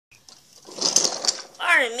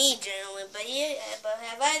not a me generally, but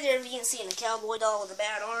have either of you seen a cowboy doll with a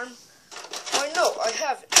bad arm? I know, I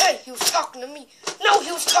haven't. Hey, he was talking to me. No,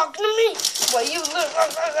 he was talking to me. Well, you live.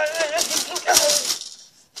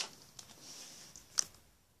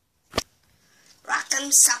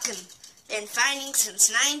 Rock'em Sock'em. Been fighting since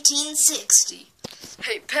 1960.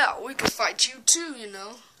 Hey, pal, we can fight you too, you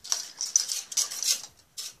know.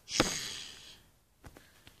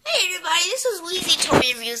 Hey everybody, this is Wheezy Toy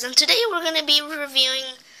Reviews, and today we're going to be reviewing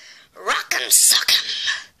Rock'em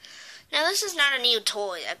Sock'em. Now this is not a new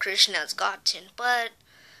toy that Christian has gotten, but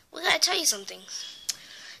we gotta tell you something.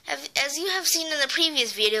 As you have seen in the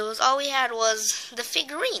previous videos, all we had was the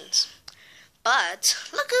figurines. But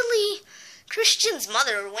luckily, Christian's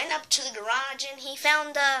mother went up to the garage and he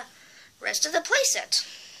found the rest of the playset.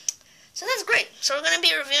 So that's great. So we're going to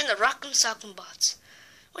be reviewing the Rock'em Sock'em bots.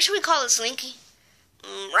 What should we call this, Linky?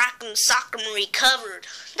 Rock'em Sock'em Recovered.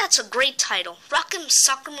 That's a great title. Rock'em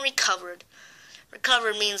Sock'em Recovered.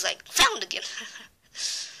 Recovered means like found again.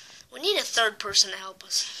 We need a third person to help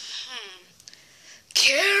us.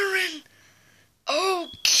 Karen! Oh,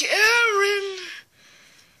 Karen!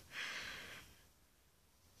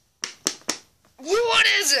 What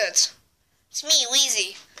is it? It's me,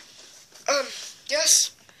 Wheezy.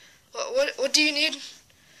 Yes? What do you need?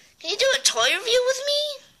 Can you do a toy review with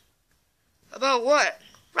me? About what?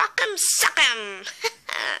 Rock'em Sock'em.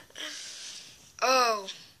 Oh.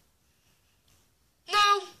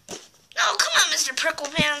 No. Oh, come on, Mr.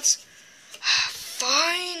 Pricklepants.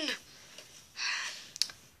 Fine.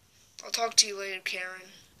 I'll talk to you later,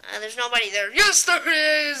 Karen. There's nobody there. Yes, there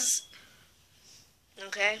is.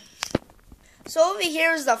 Okay. So over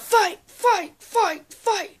here is the fight.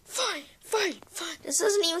 This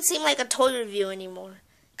doesn't even seem like a toy review anymore.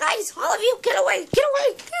 Guys, all of you, get away.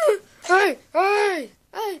 Hey.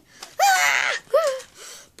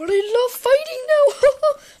 But I love fighting now.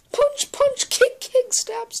 Punch, kick,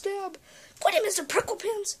 stab. Quit it, Mr.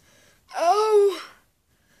 Pricklepants. Oh.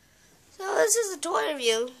 So this is a toy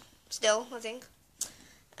review, still, I think.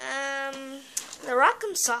 The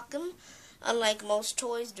Rock'em Sock'em, unlike most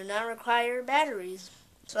toys, do not require batteries.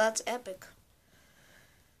 So that's epic.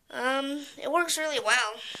 It works really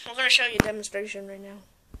well. I'm going to show you a demonstration right now.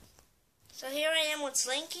 So here I am with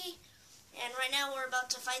Slinky, and right now we're about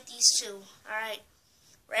to fight these two. Alright,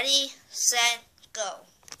 ready, set, go.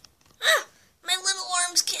 Ah, my little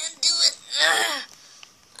arms can't do it.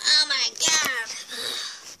 Oh my god.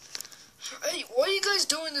 Hey, why are you guys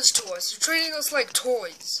doing this to us? You're treating us like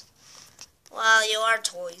toys. Well, you are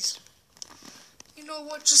toys. You know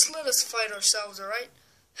what? Just let us fight ourselves, alright?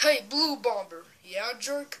 Hey, Blue Bomber. Yeah,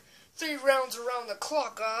 jerk? 3 rounds around the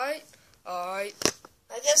clock, alright? Alright.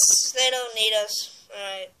 I guess they don't need us.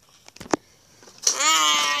 Alright.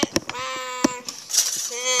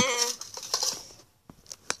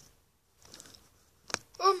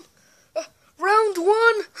 Round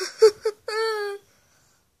 1.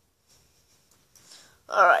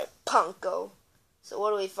 Alright, Punko. So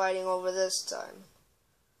what are we fighting over this time?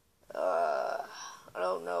 I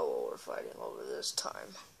don't know what we're fighting over this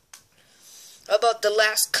time. How about the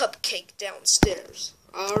last cupcake downstairs?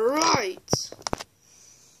 Alright.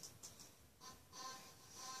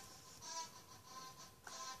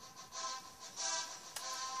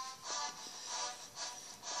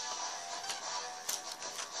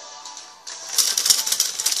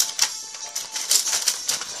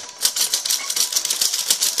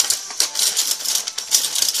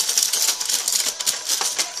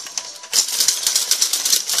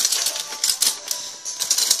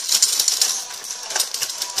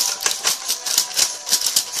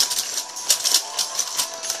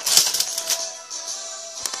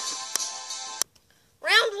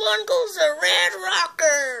 One goes a red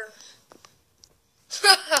rocker.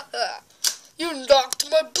 You knocked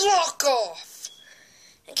my block off.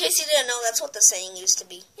 In case you didn't know, that's what the saying used to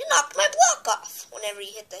be. You knocked my block off whenever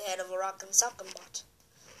you hit the head of a Rock'em Sock'em bot.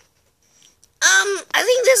 I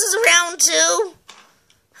think this is round 2.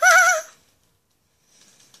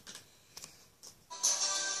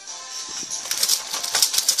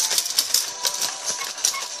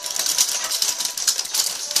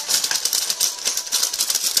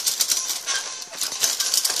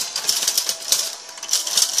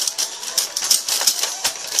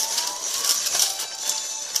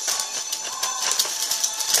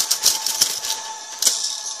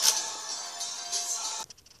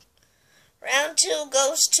 Round 2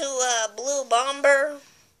 goes to Blue Bomber.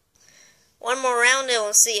 One more round and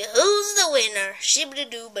we'll see who's the winner.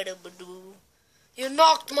 Shibbity-doo-ba-doo-ba-doo. You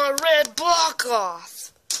knocked my red block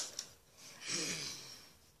off.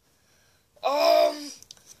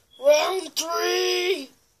 Round 3.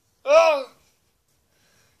 Oh.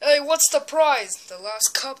 what's the prize? The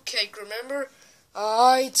last cupcake, remember?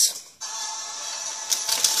 Alright.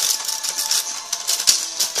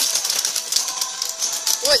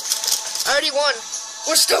 Wait, I already won.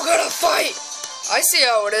 We're still gonna fight. I see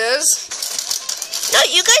how it is. No,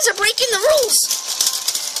 you guys are breaking the rules.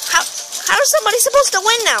 How is somebody supposed to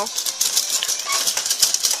win now?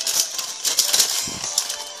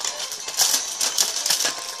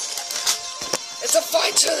 It's a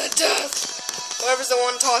fight to the death. Whoever's the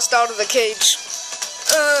one tossed out of the cage.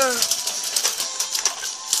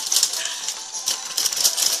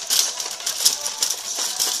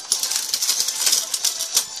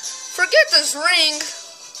 Forget this ring.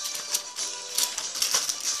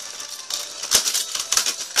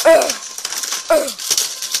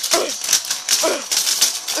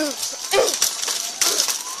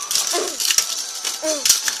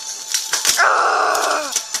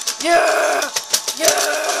 Yeah! Yeah!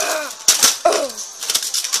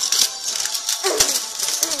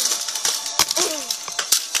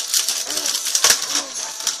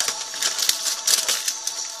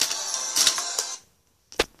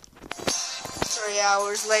 3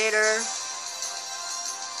 hours later.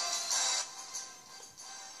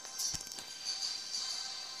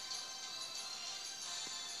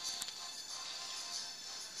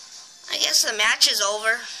 I guess the match is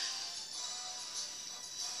over.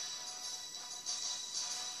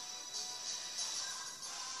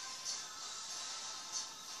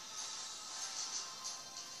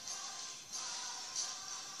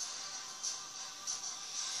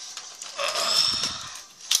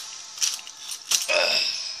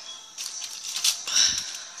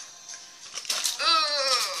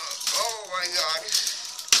 Oh my god.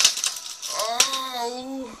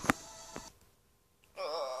 Oh.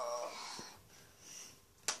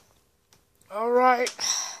 Alright.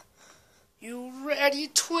 You ready,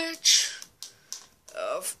 Twitch?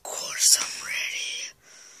 Of course I'm ready.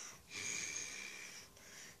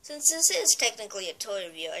 Since this is technically a toy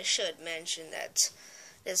review, I should mention that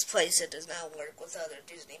this playset does not work with other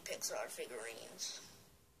Disney Pixar figurines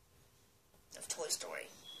of Toy Story.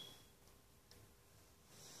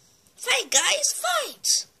 Fight, guys,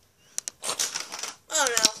 fight! Oh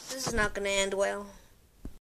no, this is not gonna end well.